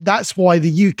That's why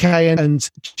the UK and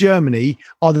Germany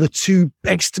are the two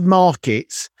best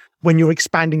markets when you're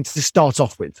expanding to start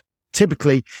off with.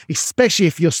 Typically, especially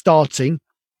if you're starting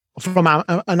from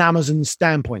an Amazon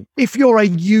standpoint. If you're a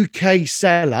UK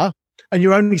seller and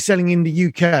you're only selling in the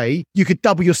UK, you could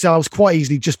double your sales quite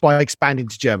easily just by expanding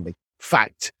to Germany.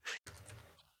 Fact.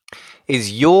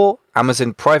 Is your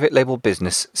Amazon private label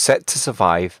business set to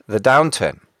survive the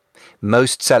downturn?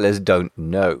 Most sellers don't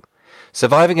know.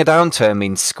 Surviving a downturn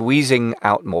means squeezing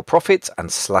out more profit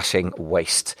and slashing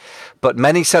waste. But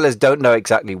many sellers don't know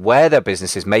exactly where their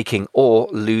business is making or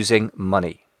losing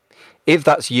money. If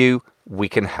that's you, we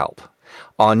can help.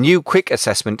 Our new quick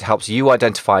assessment helps you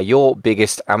identify your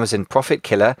biggest Amazon profit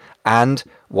killer and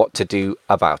what to do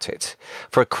about it.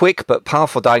 For a quick but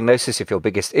powerful diagnosis of your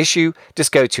biggest issue,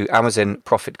 just go to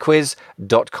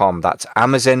amazonprofitquiz.com. That's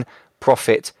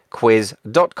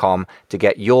amazonprofitquiz.com to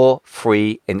get your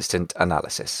free instant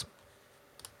analysis.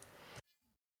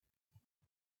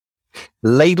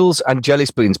 Ladles and jelly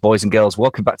spoons, boys and girls,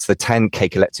 welcome back to the 10K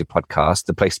Collective podcast,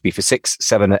 the place to be for 6,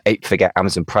 7, and 8-figure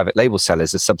Amazon private label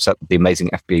sellers, a subset of the amazing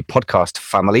FBA podcast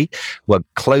family. We're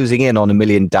closing in on 1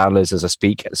 million downloads as I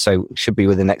speak, so should be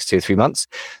within the next 2 or 3 months.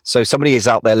 So somebody is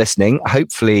out there listening.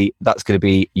 Hopefully that's going to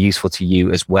be useful to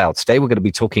you as well. Today we're going to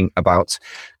be talking about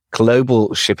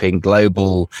global shipping,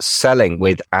 global selling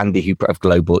with Andy Hooper of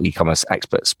Global E-commerce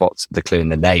Expert. Spots the clue in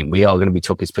the name. We are going to be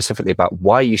talking specifically about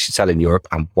why you should sell in Europe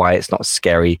and why it's not as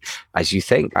scary as you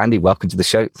think. Andy, welcome to the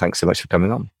show. Thanks so much for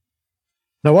coming on.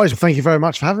 No worries. Thank you very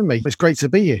much for having me. It's great to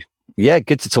be here. Yeah,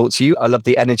 good to talk to you. I love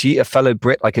the energy. A fellow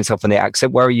Brit, I can tell from the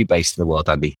accent. Where are you based in the world,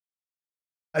 Andy?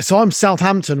 So I'm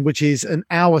Southampton, which is an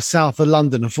hour south of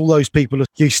London. And for all those people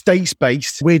who are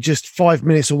States-based, we're just 5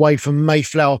 minutes away from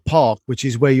Mayflower Park, which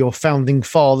is where your founding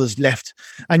fathers left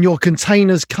and your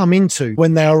containers come into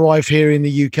when they arrive here in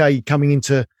the UK, coming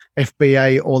into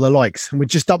FBA or the likes. And we're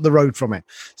just up the road from it.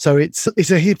 So it's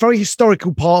a very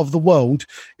historical part of the world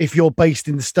if you're based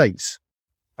in the States.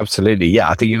 Absolutely. Yeah.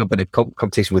 I think you've got a bit of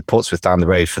competition with Portsmouth down the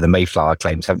road for the Mayflower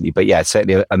claims, haven't you? But yeah,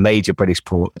 certainly a major British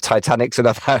port. Titanic's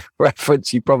another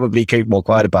reference you probably keep more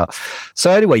quiet about. So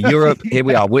anyway, Europe, here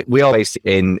we are. We are based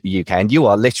in the UK and you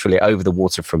are literally over the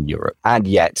water from Europe. And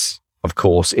yet, of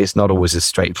course, it's not always as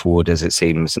straightforward as it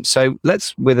seems. So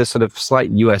let's, with a sort of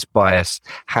slight US bias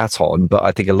hat on, but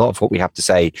I think a lot of what we have to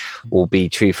say will be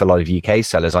true for a lot of UK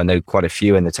sellers. I know quite a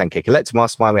few in the 10K Collective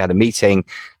Mastermind. We had a meeting.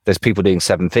 There's people doing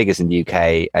 7 figures in the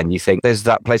UK, and you think there's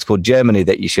that place called Germany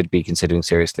that you should be considering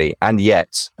seriously. And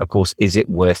yet, of course, is it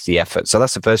worth the effort? So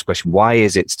that's the first question. Why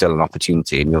is it still an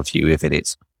opportunity in your view, if it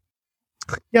is?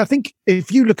 Yeah, I think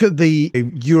if you look at the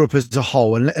Europe as a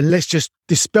whole, and let's just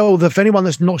dispel for anyone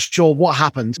that's not sure what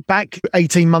happened, back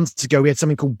 18 months ago, we had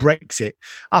something called Brexit.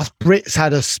 Us Brits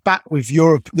had a spat with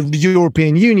Europe, the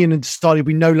European Union, and decided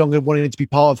we no longer wanted to be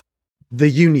part of the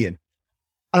Union.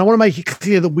 And I want to make it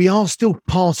clear that we are still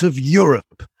part of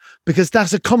Europe, because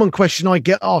that's a common question I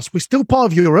get asked. We're still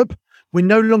part of Europe. We're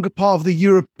no longer part of the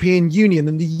European Union.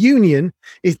 And the Union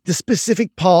is the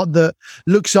specific part that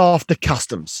looks after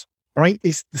customs, right?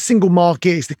 It's the single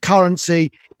market, it's the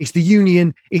currency, it's the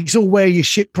Union. It's all where your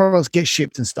ship products get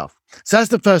shipped and stuff. So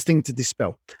that's the first thing to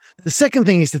dispel. The second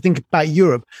thing is to think about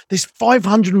Europe. There's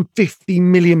 550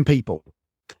 million people.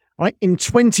 Right, in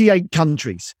 28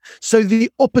 countries. So the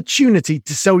opportunity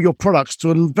to sell your products to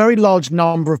a very large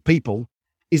number of people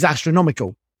is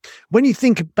astronomical. When you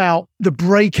think about the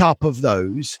breakup of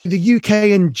those, the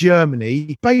UK and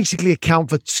Germany basically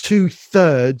account for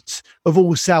 2/3 of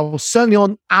all sales, certainly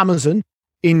on Amazon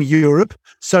in Europe.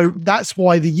 So that's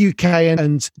why the UK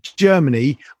and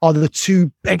Germany are the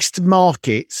two best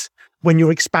markets when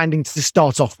you're expanding to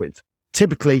start off with.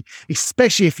 Typically,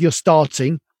 especially if you're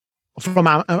starting from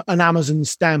an Amazon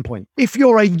standpoint. If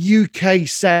you're a UK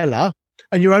seller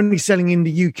and you're only selling in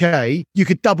the UK, you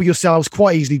could double your sales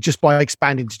quite easily just by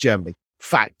expanding to Germany.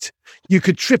 Fact. You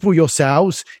could triple your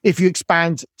sales if you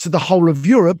expand to the whole of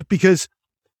Europe, because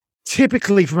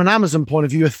typically from an Amazon point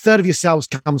of view, 1/3 of your sales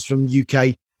comes from the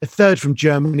UK, 1/3 from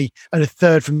Germany, and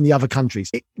 1/3 from the other countries.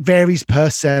 It varies per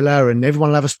seller and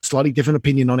everyone will have a slightly different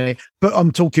opinion on it, but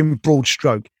I'm talking broad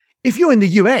stroke. If you're in the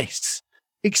US,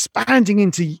 expanding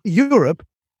into Europe,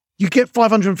 you get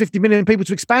 550 million people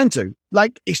to expand to.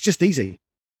 Like, it's just easy.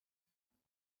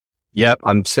 Yeah,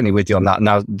 I'm certainly with you on that.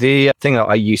 Now, the thing that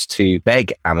I used to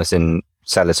beg Amazon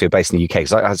sellers who are based in the UK,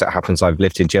 because as it happens, I've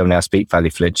lived in Germany, I speak fairly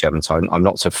fluent German, so I'm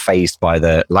not so fazed by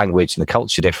the language and the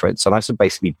culture difference. And I sort of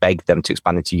basically begged them to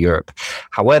expand into Europe.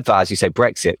 However, as you say,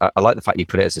 Brexit, I like the fact you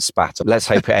put it as a spat. Let's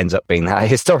hope it ends up being that.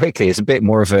 Historically, it's a bit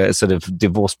more of a sort of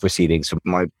divorce proceedings from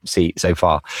my seat so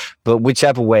far. But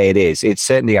whichever way it is, it's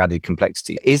certainly added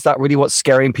complexity. Is that really what's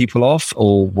scaring people off?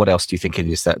 Or what else do you think it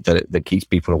is that keeps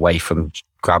people away from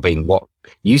grabbing what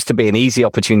used to be an easy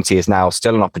opportunity is now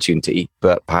still an opportunity,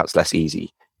 but perhaps less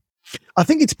easy? I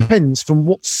think it depends from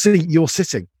what seat you're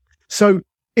sitting. So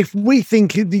if we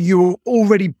think that you're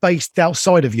already based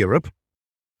outside of Europe,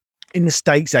 in the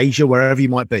States, Asia, wherever you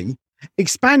might be,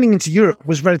 expanding into Europe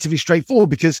was relatively straightforward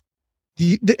because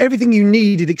everything you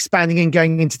needed expanding and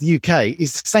going into the UK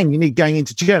is the same you need going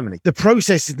into Germany. The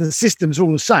processes and the systems are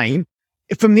all the same.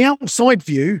 From the outside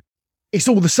view, it's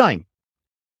all the same.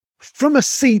 From a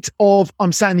seat of,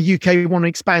 I'm sat in the UK, we want to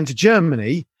expand to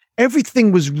Germany,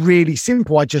 everything was really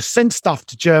simple. I just sent stuff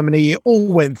to Germany. It all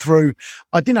went through.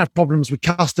 I didn't have problems with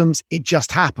customs. It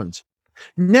just happened.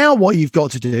 Now what you've got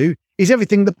to do is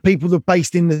everything that people that are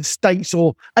based in the States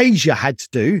or Asia had to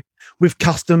do with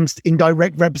customs,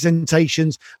 indirect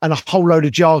representations, and a whole load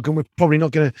of jargon we're probably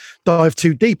not going to dive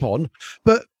too deep on.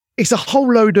 But it's a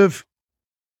whole load of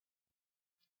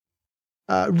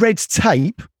red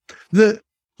tape that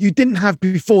you didn't have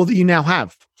before that you now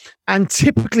have. And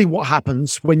typically what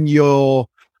happens when you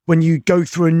go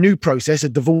through a new process, a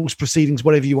divorce proceedings,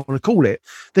 whatever you want to call it,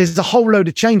 there's a whole load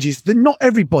of changes that not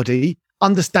everybody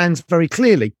understands very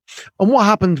clearly. And what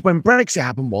happened when Brexit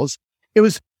happened was, it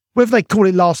was, whether they call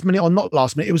it last minute or not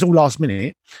last minute, it was all last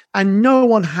minute. And no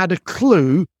one had a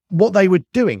clue what they were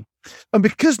doing. And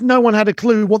because no one had a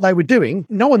clue what they were doing,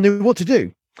 no one knew what to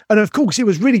do. And of course, it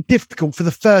was really difficult for the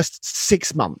first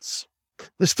 6 months.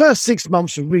 This first 6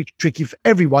 months were really tricky for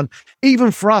everyone,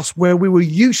 even for us, where we were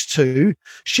used to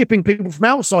shipping people from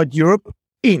outside Europe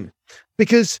in,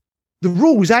 because the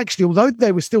rules actually, although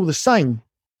they were still the same,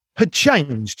 had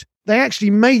changed. They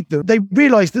actually made them. They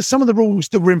realized that some of the rules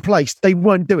that were in place, they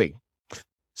weren't doing.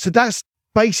 So that's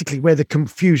basically where the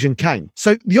confusion came.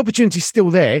 So the opportunity is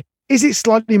still there. Is it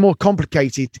slightly more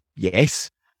complicated? Yes.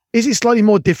 Is it slightly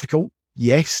more difficult?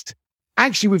 Yes.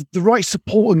 Actually, with the right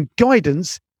support and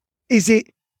guidance, is it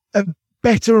a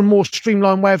better and more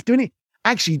streamlined way of doing it?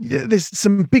 Actually, there's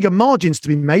some bigger margins to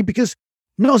be made because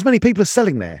not as many people are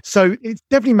selling there. So it's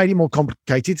definitely made it more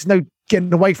complicated. It's no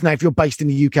getting away from that if you're based in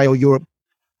the UK or Europe.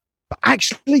 But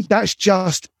actually, that's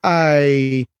just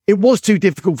it was too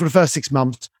difficult for the first 6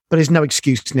 months, but there's no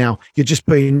excuse now. You're just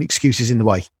putting excuses in the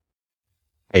way.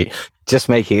 Hey, just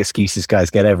making excuses, guys.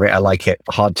 Get over it. I like it.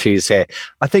 Hard twos here.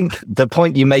 I think the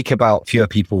point you make about fewer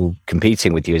people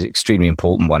competing with you is an extremely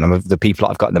important one. I'm of the people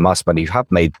I've got in the mastermind who have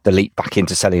made the leap back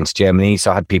into selling to Germany.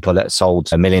 So I had people that sold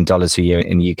 $1 million a year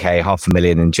in the UK,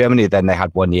 $500,000 in Germany. Then they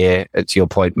had 1 year. To your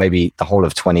point, maybe the whole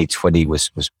of 2020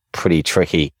 was pretty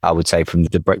tricky, I would say, from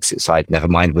the Brexit side, never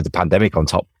mind with the pandemic on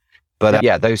top. But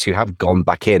yeah, those who have gone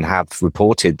back in have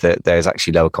reported that there's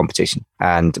actually lower competition,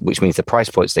 and which means the price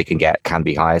points they can get can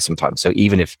be higher sometimes. So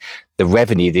even if the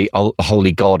revenue, the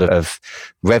holy god of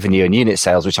revenue and unit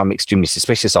sales, which I'm extremely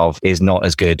suspicious of, is not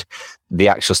as good, the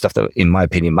actual stuff that, in my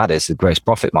opinion, matters, the gross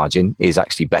profit margin, is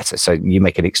actually better. So you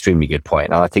make an extremely good point.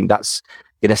 And I think that's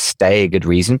going to stay a good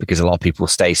reason because a lot of people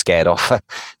stay scared off.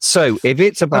 So if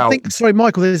it's about... sorry,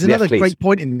 Michael, there's another great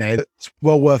point in there that's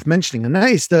well worth mentioning, and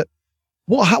that is that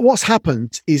what's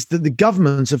happened is that the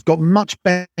governments have got much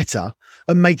better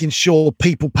at making sure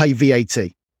people pay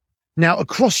VAT. Now,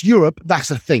 across Europe,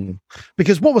 that's a thing,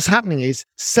 because what was happening is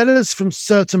sellers from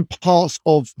certain parts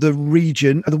of the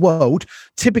region of the world,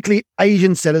 typically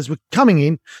Asian sellers, were coming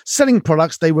in, selling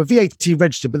products. They were VAT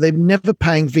registered, but they were never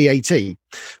paying VAT.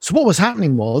 So what was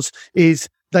happening is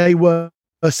they were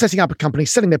setting up a company,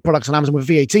 selling their products on Amazon with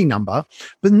a VAT number,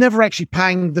 but never actually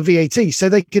paying the VAT. So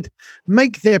they could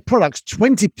make their products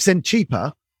 20%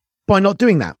 cheaper by not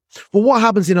doing that. Well, what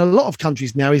happens in a lot of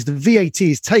countries now is the VAT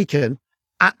is taken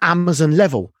at Amazon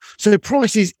level. So the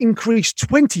prices increase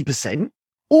 20%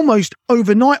 almost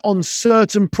overnight on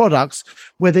certain products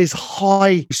where there's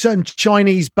certain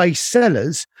Chinese-based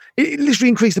sellers. It literally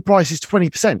increased the prices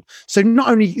 20%. So not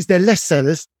only is there less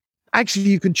sellers, actually,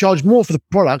 you can charge more for the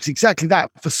products, exactly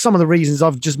that, for some of the reasons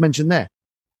I've just mentioned there.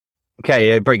 Okay,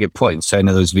 yeah, very good point. So in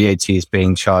other words, VAT is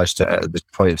being charged at the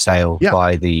point of sale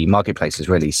by the marketplaces,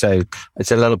 really. So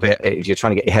it's a little bit, if you're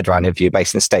trying to get your head around, if you're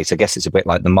based in the States, I guess it's a bit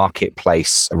like the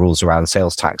marketplace rules around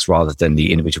sales tax rather than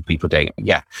the individual people doing it.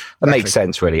 Yeah, that makes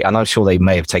sense, really. And I'm sure they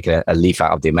may have taken a leaf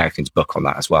out of the Americans' book on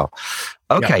that as well.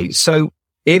 Okay, so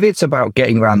If it's about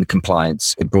getting around the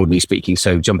compliance, broadly speaking,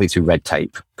 so jumping through red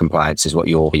tape, compliance is what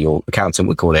your accountant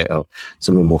would call it, or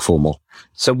something more formal.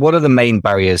 So what are the main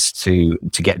barriers to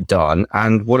get done?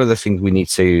 And what are the things we need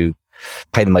to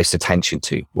pay the most attention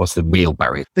to? What's the real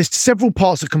barrier? There's several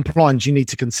parts of compliance you need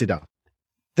to consider.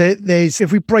 There's,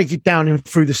 if we break it down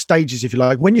through the stages, if you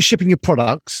like, when you're shipping your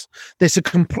products, there's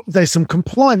some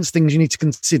compliance things you need to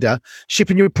consider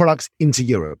shipping your products into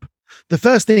Europe. The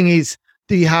first thing is,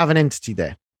 do you have an entity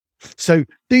there? So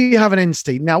do you have an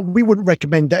entity? Now, we wouldn't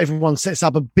recommend that everyone sets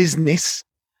up a business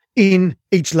in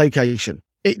each location.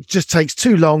 It just takes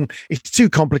too long. It's too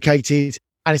complicated,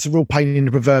 and it's a real pain in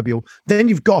the proverbial. Then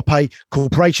you've got to pay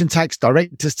corporation tax,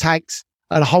 directors tax,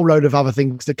 and a whole load of other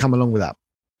things that come along with that.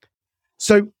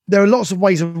 So there are lots of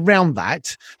ways around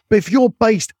that. But if you're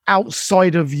based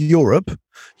outside of Europe,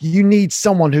 you need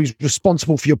someone who's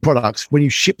responsible for your products when you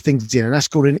ship things in, and that's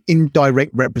called an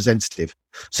indirect representative.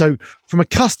 So from a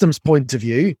customs point of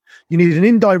view, you need an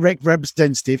indirect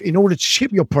representative in order to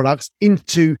ship your products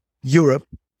into Europe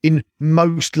in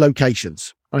most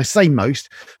locations. And I say most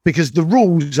because the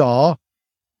rules are,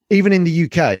 even in the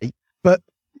UK, but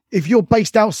if you're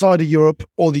based outside of Europe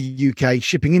or the UK,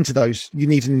 shipping into those, you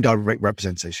need an indirect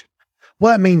representation.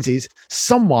 What that means is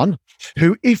someone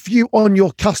who, if you on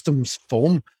your customs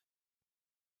form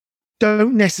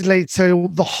don't necessarily tell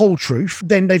the whole truth,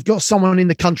 then they've got someone in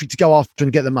the country to go after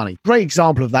and get the money. Great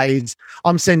example of that is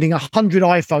I'm sending 100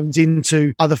 iPhones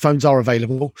into, other phones are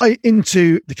available,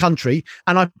 into the country,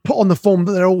 and I put on the form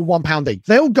that they're all £1 each.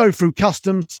 They all go through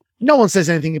customs. No one says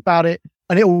anything about it,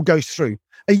 and it all goes through.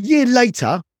 A year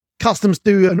later, customs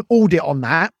do an audit on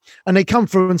that, and they come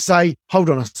through and say, hold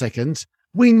on a second,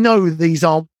 we know these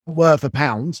aren't worth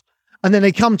 £1. And then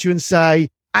they come to you and say,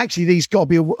 actually, these have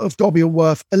got to be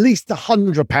worth at least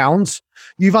 £100.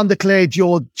 You've undeclared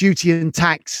your duty and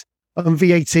tax and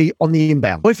VAT on the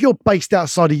inbound. Well, if you're based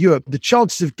outside of Europe, the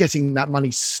chances of getting that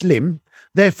money slim.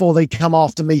 Therefore, they come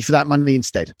after me for that money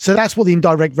instead. So that's what the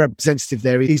indirect representative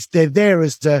there is. They're there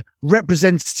as the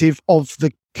representative of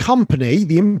the company,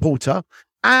 the importer,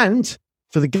 and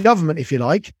for the government, if you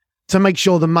like, to make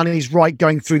sure the money is right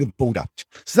going through the border.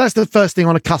 So that's the first thing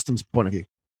on a customs point of view.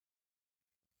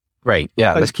 Great.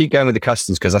 Yeah, let's keep going with the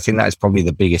customs, because I think that is probably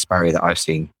the biggest barrier that I've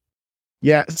seen.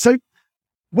 Yeah. So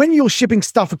when you're shipping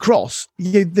stuff across,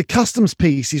 the customs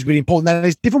piece is really important. Now,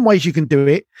 there's different ways you can do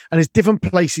it, and there's different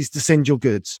places to send your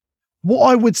goods. What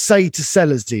I would say to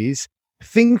sellers is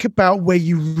think about where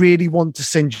you really want to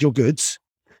send your goods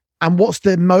and what's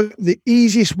the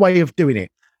easiest way of doing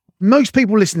it. Most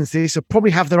people listening to this will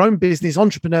probably have their own business,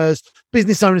 entrepreneurs,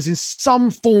 business owners in some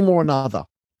form or another.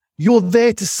 You're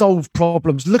there to solve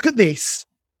problems. Look at this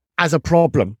as a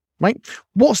problem, right?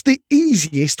 What's the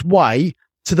easiest way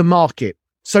to the market?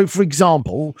 So, for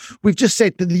example, we've just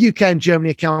said that the UK and Germany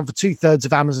account for 2/3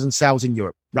 of Amazon sales in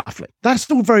Europe, roughly. That's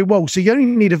all very well. So you only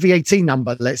need a VAT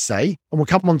number, let's say, and we'll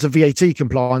come on to VAT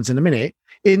compliance in a minute,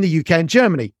 in the UK and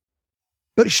Germany.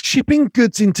 But shipping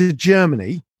goods into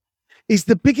Germany is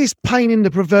the biggest pain in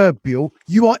the proverbial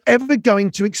you are ever going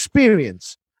to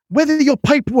experience. Whether your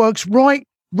paperwork's right,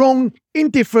 wrong,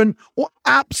 indifferent, or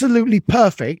absolutely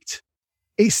perfect,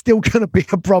 it's still going to be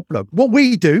a problem. What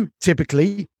we do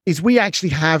typically is we actually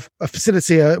have a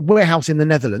facility, a warehouse in the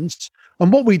Netherlands.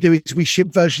 And what we do is we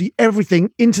ship virtually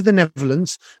everything into the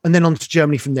Netherlands and then on to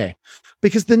Germany from there.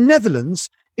 Because the Netherlands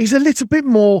is a little bit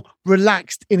more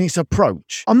relaxed in its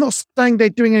approach. I'm not saying they're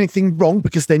doing anything wrong,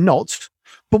 because they're not.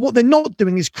 But what they're not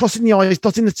doing is crossing the I's,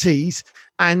 dotting the T's,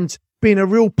 and being a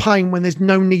real pain when there's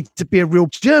no need to be a real.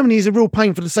 Germany is a real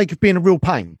pain for the sake of being a real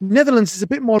pain. Netherlands is a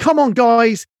bit more, come on,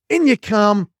 guys, in you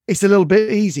come. It's a little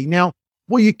bit easy. Now,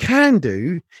 what you can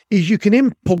do is you can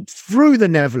import through the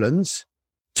Netherlands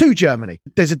to Germany.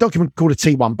 There's a document called a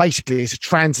T1. Basically, it's a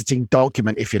transiting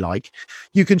document, if you like.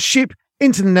 You can ship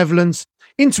into the Netherlands,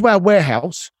 into our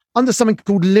warehouse, under something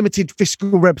called limited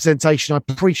fiscal representation. I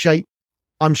appreciate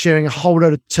I'm sharing a whole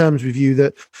load of terms with you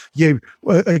that you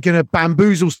are going to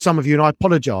bamboozle some of you, and I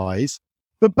apologize.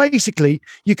 But basically,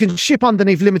 you can ship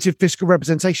underneath limited fiscal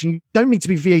representation. You don't need to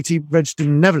be VAT registered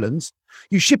in the Netherlands.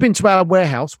 You ship into our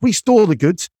warehouse, we store the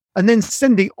goods, and then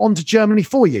send it on to Germany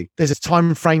for you. There's a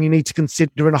time frame you need to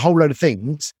consider and a whole load of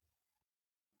things.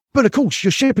 But of course, you're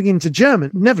shipping into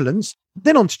Netherlands,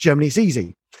 then on to Germany, it's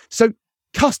easy. So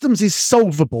customs is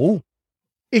solvable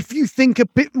if you think a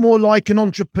bit more like an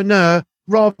entrepreneur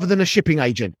rather than a shipping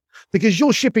agent, because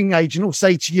your shipping agent will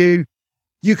say to you,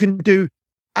 you can do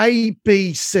A,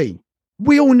 B, C.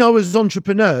 We all know as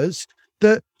entrepreneurs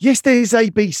that yes, there's A,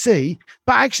 B, C,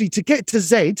 but actually to get to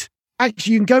Z,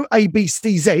 actually you can go A, B,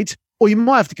 C, Z, or you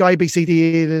might have to go A, B, C,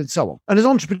 D, E, and so on. And as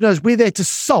entrepreneurs, we're there to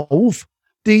solve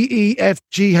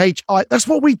DEFGHI. That's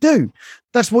what we do.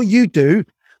 That's what you do.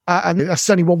 And that's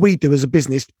certainly what we do as a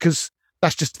business, because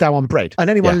that's just how I'm bred. And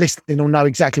anyone listening will know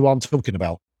exactly what I'm talking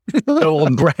about.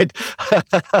 On bread.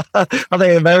 I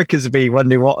think Americans would be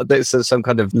wondering what there's some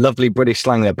kind of lovely British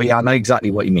slang there, but yeah, I know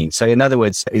exactly what you mean. So in other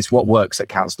words, it's what works that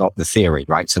counts, not the theory,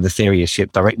 right? So the theory is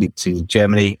shipped directly to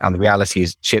Germany, and the reality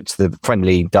is shipped to the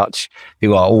friendly Dutch,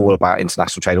 who are all about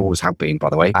international trade, always have been, by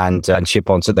the way, and ship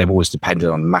on. So they've always depended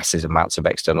on massive amounts of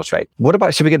external trade. What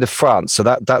about shipping into France? So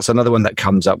that's another one that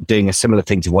comes up, doing a similar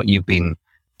thing to what you've been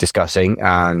discussing,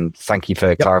 and thank you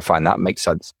for clarifying that. Makes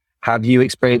sense. Have you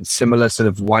experienced similar sort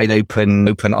of wide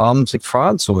open arms in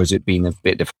France, or has it been a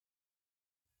bit different?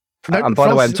 No, and by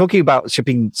the way, I'm talking about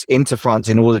shipping into France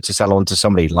in order to sell on to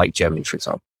somebody like Germany, for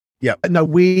example. Yeah, no,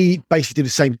 we basically do the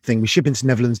same thing. We ship into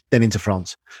Netherlands, then into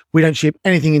France. We don't ship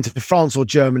anything into France or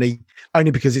Germany,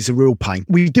 only because it's a real pain.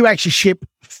 We do actually ship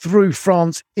through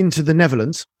France into the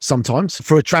Netherlands sometimes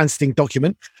for a transiting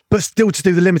document, but still to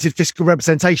do the limited fiscal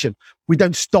representation. We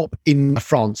don't stop in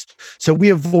France. So we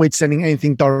avoid sending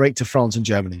anything direct to France and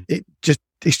Germany.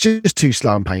 It's just too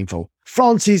slow and painful.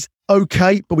 France is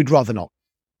okay, but we'd rather not.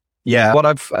 Yeah, what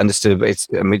I've understood, it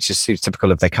just seems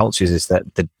typical of their cultures, is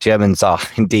that the Germans are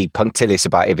indeed punctilious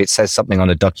about if it says something on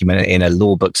a document in a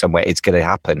law book somewhere, it's going to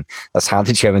happen. That's how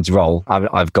the Germans roll.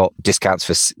 I've got discounts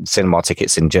for cinema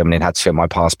tickets in Germany and had to show my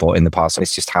passport in the past.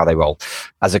 It's just how they roll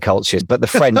as a culture. But the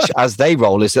French, as they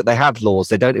roll, is that they have laws,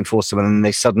 they don't enforce them, and then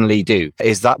they suddenly do.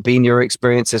 Is that been your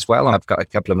experience as well? I've got a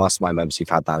couple of mastermind members who've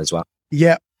had that as well.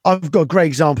 Yeah, I've got a great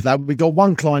example of that. We've got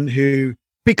one client who,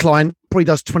 big client, probably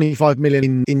does 25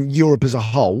 million in Europe as a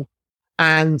whole.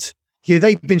 And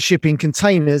they've been shipping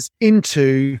containers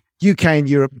into UK and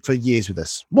Europe for years with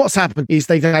us. What's happened is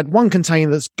they've had one container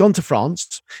that's gone to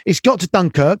France. It's got to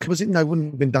Dunkirk. Was it? No, it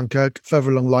wouldn't have been Dunkirk.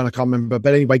 Further along the line, I can't remember.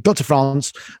 But anyway, got to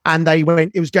France, and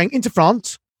it was going into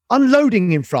France,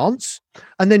 unloading in France,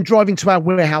 and then driving to our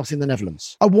warehouse in the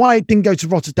Netherlands. Why it didn't go to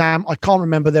Rotterdam, I can't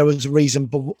remember. There was a reason,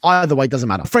 but either way, it doesn't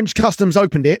matter. French customs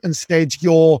opened it and said,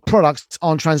 your products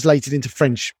aren't translated into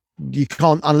French. You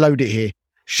can't unload it here.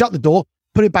 Shut the door,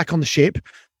 put it back on the ship.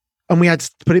 And we had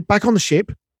to put it back on the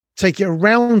ship, take it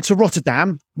around to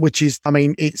Rotterdam, which is,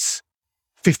 it's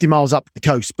 50 miles up the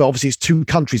coast, but obviously it's 2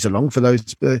 countries along for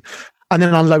those, and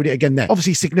then unload it again there.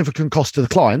 Obviously, significant cost to the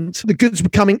client. The goods were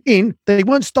coming in. They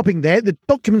weren't stopping there. The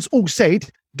documents all said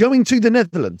going to the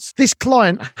Netherlands. This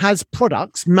client has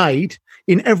products made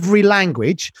in every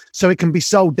language, so it can be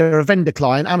sold. They're a vendor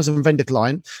client, Amazon vendor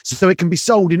client, so it can be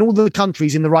sold in all the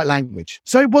countries in the right language.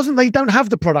 So it wasn't they don't have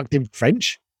the product in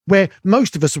French, where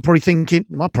most of us are probably thinking,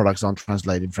 my products aren't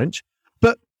translated in French.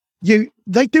 But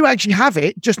they do actually have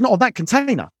it, just not on that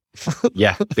container.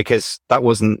 Yeah, because that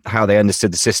wasn't how they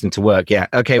understood the system to work. Yeah.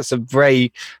 Okay. It's a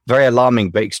very, very alarming,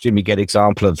 but extremely good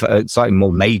example of a slightly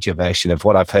more major version of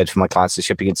what I've heard from my clients of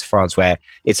shipping into France, where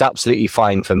it's absolutely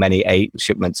fine for many 8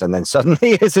 shipments and then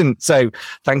suddenly isn't. So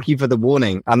thank you for the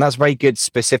warning. And that's very good,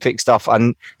 specific stuff.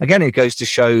 And again, it goes to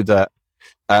show that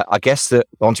I guess that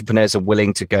entrepreneurs are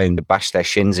willing to go and bash their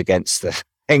shins against the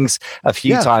things a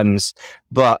few times,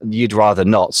 but you'd rather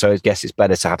not. So I guess it's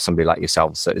better to have somebody like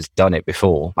yourself that has done it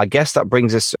before. I guess that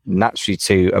brings us naturally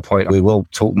to a point. We will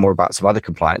talk more about some other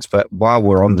compliance, but while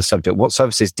we're on the subject, what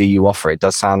services do you offer? It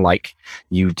does sound like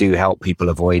you do help people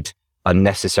avoid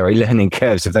unnecessary learning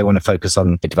curves if they want to focus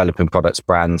on developing products,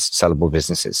 brands, sellable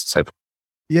businesses. So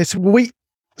yes, we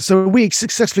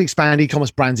successfully expand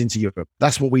e-commerce brands into Europe.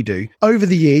 That's what we do. Over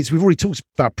the years, we've already talked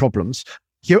about problems.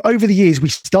 Over the years, we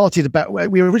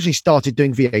originally started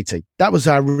doing VAT. That was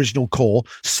our original core,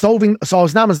 so I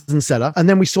was an Amazon seller, and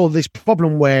then we saw this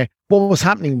problem where what was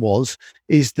happening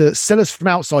is that sellers from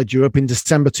outside Europe in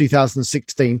December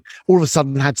 2016 all of a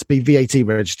sudden had to be VAT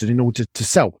registered in order to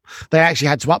sell. They actually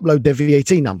had to upload their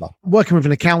VAT number. Working with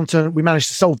an accountant, we managed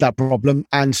to solve that problem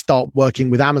and start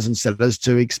working with Amazon sellers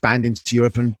to expand into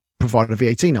Europe and provide a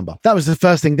VAT number. That was the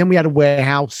first thing. Then we had a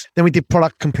warehouse. Then we did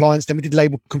product compliance. Then we did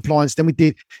label compliance. Then we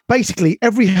did basically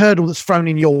every hurdle that's thrown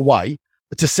in your way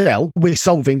to sell, we're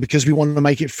solving because we want to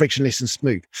make it frictionless and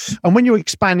smooth. And when you're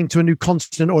expanding to a new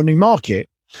continent or a new market,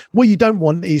 what you don't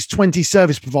want is 20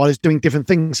 service providers doing different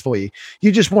things for you.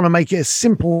 You just want to make it as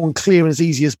simple and clear and as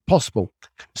easy as possible.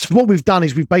 So what we've done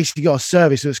is we've basically got a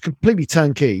service that's completely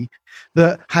turnkey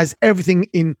that has everything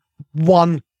in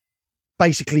one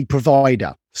basically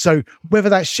provider. So whether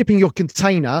that's shipping your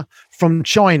container from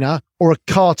China or a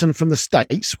carton from the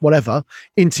States, whatever,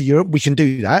 into Europe, we can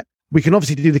do that. We can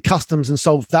obviously do the customs and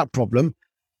solve that problem.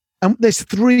 And there's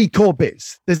 3 core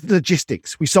bits. There's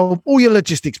logistics. We solve all your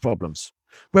logistics problems,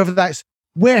 whether that's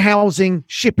warehousing,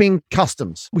 shipping,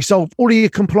 customs. We solve all of your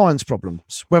compliance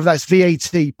problems, whether that's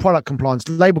VAT, product compliance,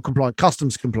 label compliance,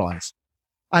 customs compliance.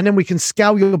 And then we can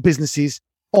scale your businesses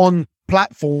on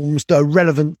platforms that are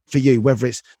relevant for you, whether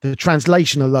it's the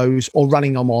translation of those or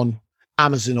running them on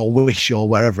Amazon or Wish or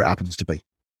wherever it happens to be.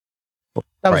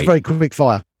 That was very quick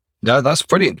fire. No, that's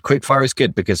brilliant. Quickfire is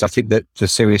good because I think that the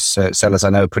serious sellers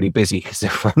I know are pretty busy because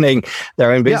they're running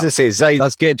their own businesses. So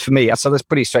that's good for me. So that's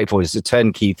pretty straightforward. It's a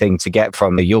turnkey thing to get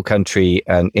from your country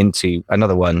and into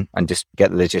another one and just get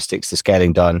the logistics, the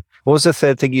scaling done. What was the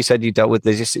third thing you said you dealt with?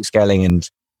 Logistics scaling and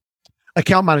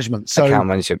account management. So account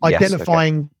management,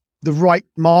 identifying the right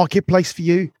marketplace for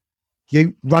you,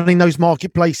 running those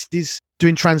marketplaces,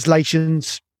 doing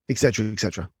translations, etc.,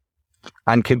 etc.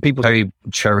 And can people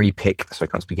cherry pick? So I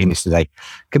can't speak English today.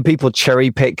 Can people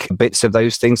cherry pick bits of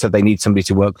those things? So they need somebody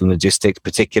to work on logistics,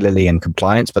 particularly in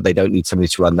compliance, but they don't need somebody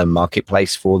to run the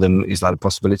marketplace for them. Is that a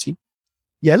possibility?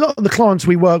 Yeah, a lot of the clients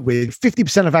we work with,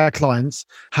 50% of our clients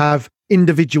have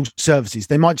individual services.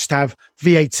 They might just have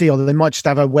VAT, or they might just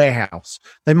have a warehouse.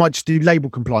 They might just do label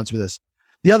compliance with us.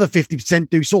 The other 50%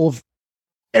 do sort of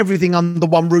everything under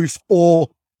one roof, or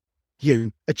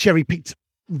a cherry picked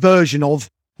version of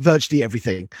virtually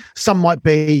everything. Some might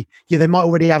be, they might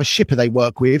already have a shipper they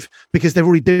work with because they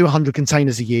already do 100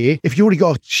 containers a year. If you already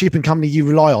got a shipping company you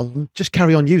rely on, just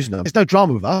carry on using them. There's no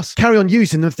drama with us. Carry on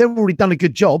using them. If they've already done a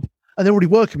good job and they're already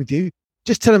working with you,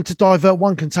 just tell them to divert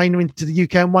one container into the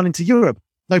UK and one into Europe.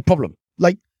 No problem.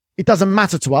 It doesn't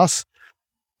matter to us.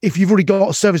 If you've already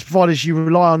got service providers you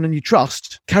rely on and you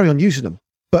trust, carry on using them.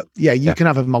 But you can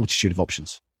have a multitude of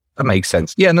options. That makes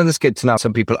sense. Yeah, no, that's good to know.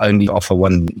 Some people only offer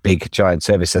one big giant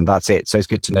service and that's it. So it's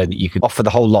good to know that you could offer the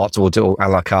whole lot or do a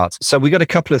la carte. So we got a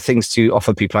couple of things to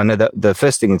offer people. I know that the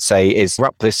first thing to say is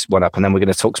wrap this one up, and then we're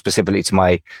going to talk specifically to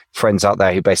my friends out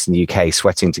there who are based in the UK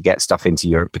sweating to get stuff into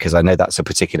Europe, because I know that's a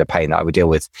particular pain that I would deal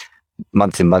with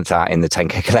month in, month out in the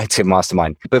 10K Collective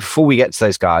Mastermind. But before we get to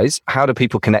those guys, how do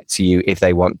people connect to you if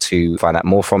they want to find out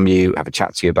more from you, have a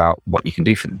chat to you about what you can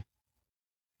do for them?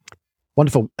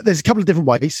 Wonderful. There's a couple of different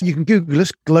ways. You can Google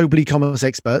us, Global E-commerce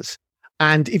Experts.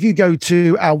 And if you go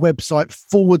to our website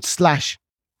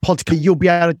 /podcast, you'll be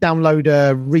able to download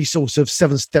a resource of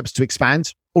 7 steps to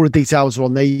expand. All the details are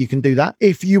on there. You can do that.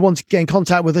 If you want to get in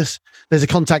contact with us, there's a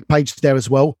contact page there as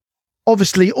well.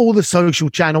 Obviously, all the social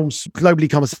channels, Global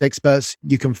E-commerce Experts,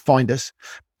 you can find us.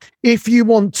 If you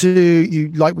want to,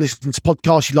 you like listening to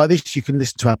podcasts, you like this, you can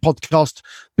listen to our podcast,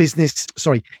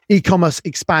 E-commerce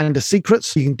Expander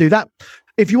Secrets. You can do that.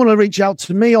 If you want to reach out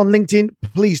to me on LinkedIn,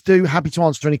 please do. Happy to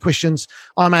answer any questions.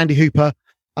 I'm Andy Hooper,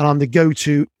 and I'm the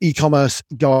go-to e-commerce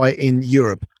guy in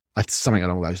Europe. Something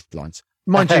along those lines.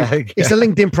 Mind you, it's a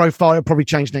LinkedIn profile. It'll probably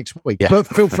change next week, but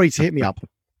feel free to hit me up.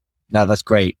 No, that's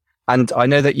great. And I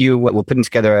know that you were putting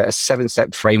together a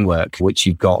 7-step framework, which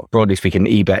you've got, broadly speaking,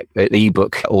 an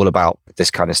ebook all about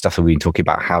this kind of stuff that we've been talking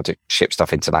about, how to ship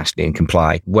stuff internationally and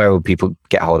comply. Where will people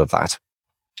get hold of that?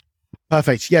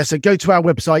 Perfect. Yeah. So go to our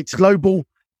website,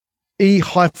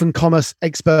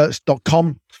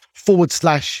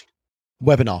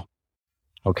 globale-commerceexperts.com/webinar.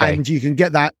 Okay. And you can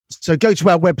get that. So go to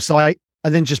our website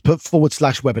and then just put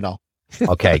 /webinar.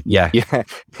 Okay. Yeah.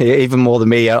 Even more than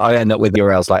me, I end up with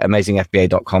URLs like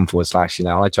amazingfba.com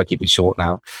 /, I try to keep it short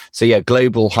now. So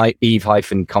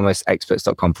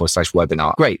global-commerceexperts.com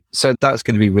 /webinar. Great. So that's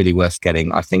going to be really worth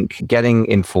getting. I think getting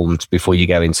informed before you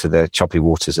go into the choppy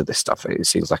waters of this stuff, it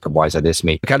seems like a wise idea to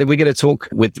me. Callie, we're going to talk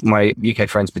with my UK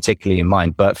friends, particularly in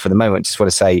mind, but for the moment, just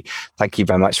want to say thank you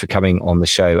very much for coming on the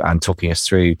show and talking us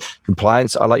through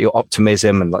compliance. I like your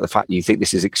optimism and like the fact that you think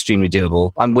this is extremely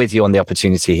doable. I'm with you on the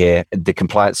opportunity here. The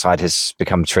compliance side has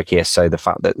become trickier. So the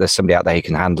fact that there's somebody out there who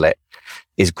can handle it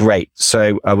is great.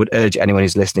 So I would urge anyone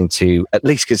who's listening to at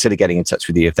least consider getting in touch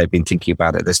with you if they've been thinking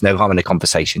about it. There's no harm in a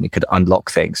conversation. It could unlock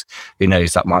things. Who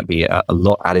knows? That might be a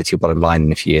lot added to your bottom line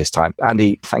in a few years' time.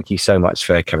 Andy, thank you so much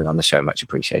for coming on the show. Much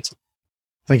appreciated.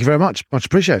 Thank you very much. Much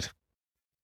appreciated.